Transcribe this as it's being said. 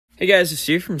Hey guys, it's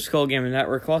Steve from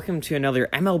Skolgamingyt. Welcome to another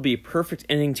MLB Perfect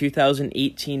Inning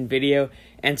 2018 video.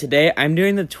 And today I'm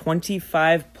doing the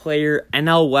 25-player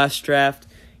NL West draft.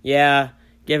 Yeah,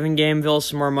 giving Gameville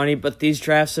some more money, but these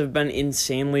drafts have been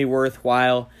insanely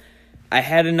worthwhile. I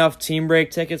had enough team break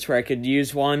tickets where I could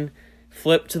use one,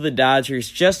 flip to the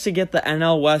Dodgers just to get the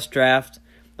NL West draft.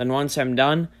 Then once I'm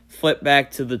done, flip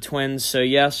back to the Twins. So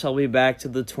yes, I'll be back to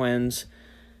the Twins.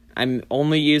 I'm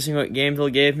only using what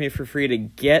Gameville gave me for free to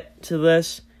get to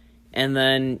this. And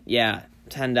then, yeah,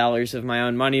 $10 of my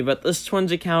own money. But this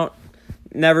Twins account,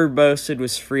 never boasted,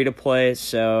 was free to play.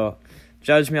 So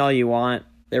judge me all you want.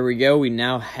 There we go. We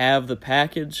now have the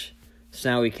package.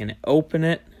 So now we can open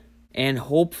it and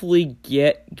hopefully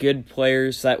get good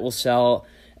players that will sell.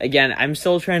 Again, I'm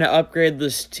still trying to upgrade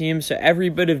this team, so every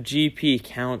bit of GP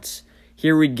counts.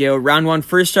 Here we go. Round one,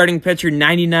 first starting pitcher,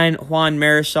 99, Juan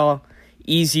Marisol.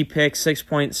 Easy pick,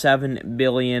 $6.7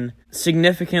 billion.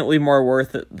 Significantly more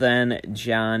worth it than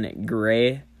John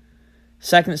Gray.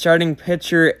 Second starting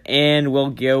pitcher, and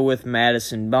we'll go with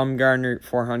Madison Bumgarner,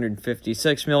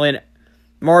 $456 million.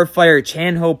 More fire,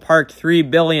 Chan-Ho Park, $3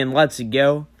 billion. Let's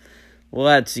go.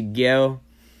 Let's go.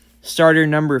 Starter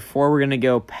number 4, we're going to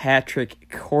go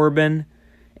Patrick Corbin.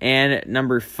 And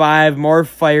number 5, more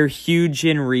fire,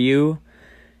 Hyun-Jin Ryu.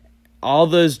 All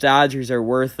those Dodgers are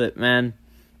worth it, man.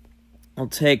 I'll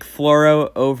take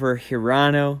Floro over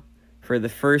Hirano for the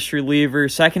first reliever.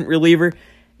 Second reliever,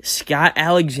 Scott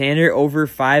Alexander over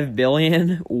 $5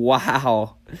 billion.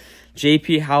 Wow.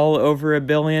 JP Howell over $1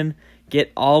 billion.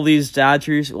 Get all these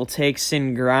Dodgers. We'll take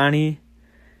Cingrani.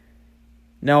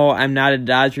 No, I'm not a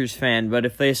Dodgers fan, but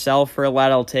if they sell for a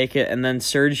lot, I'll take it. And then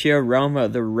Sergio Roma,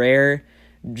 the rare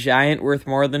giant worth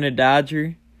more than a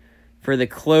Dodger. For the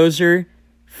closer,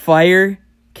 fire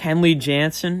Kenley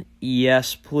Jansen.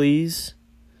 Yes, please.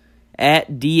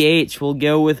 At DH, we'll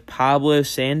go with Pablo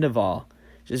Sandoval.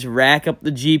 Just rack up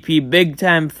the GP.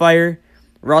 Big-time fire.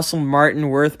 Russell Martin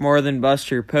worth more than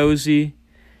Buster Posey.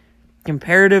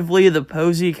 Comparatively, the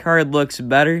Posey card looks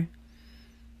better.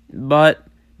 But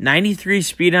 93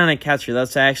 speed on a catcher,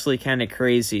 that's actually kind of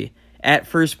crazy. At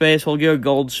first base, we'll go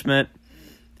Goldschmidt.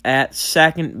 At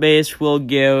second base, we'll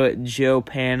go Joe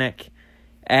Panic.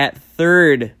 At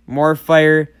third, more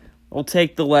fire. We'll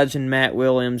take the legend Matt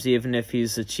Williams, even if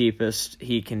he's the cheapest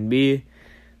he can be.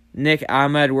 Nick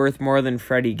Ahmed worth more than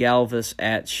Freddie Galvis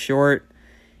at short.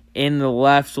 In the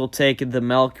left, we'll take the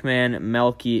Milkman,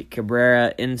 Melky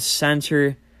Cabrera. In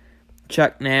center,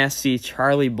 Chuck Nasty,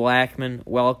 Charlie Blackmon.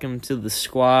 Welcome to the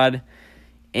squad.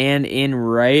 And in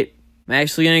right, I'm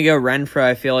actually going to go Renfroe.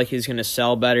 I feel like he's going to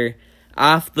sell better.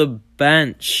 Off the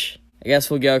bench, I guess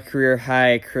we'll go career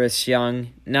high Chris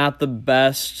Young. Not the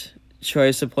best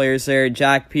choice of players there.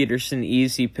 Jack Peterson,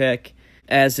 easy pick,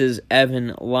 as is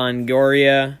Evan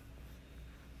Longoria.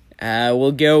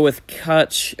 We'll go with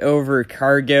Kutch over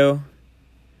Cargo.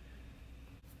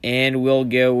 And we'll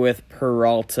go with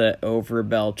Peralta over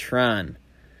Beltran.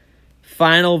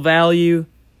 Final value,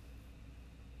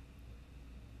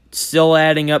 still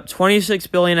adding up. $26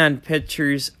 billion on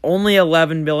pitchers, only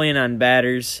 $11 billion on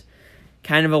batters.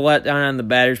 Kind of a letdown on the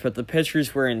batters, but the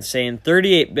pitchers were insane.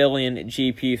 $38 billion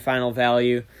GP final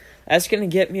value. That's going to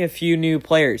get me a few new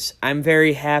players. I'm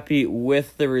very happy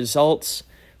with the results.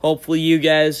 Hopefully you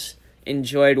guys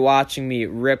enjoyed watching me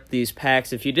rip these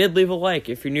packs. If you did, leave a like.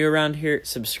 If you're new around here,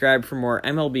 subscribe for more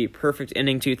MLB Perfect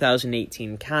Inning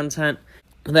 2018 content.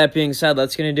 With that being said,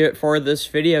 that's going to do it for this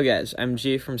video, guys. I'm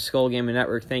G from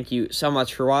Skolgamingyt. Thank you so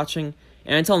much for watching,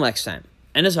 and until next time,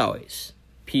 and as always,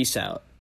 peace out.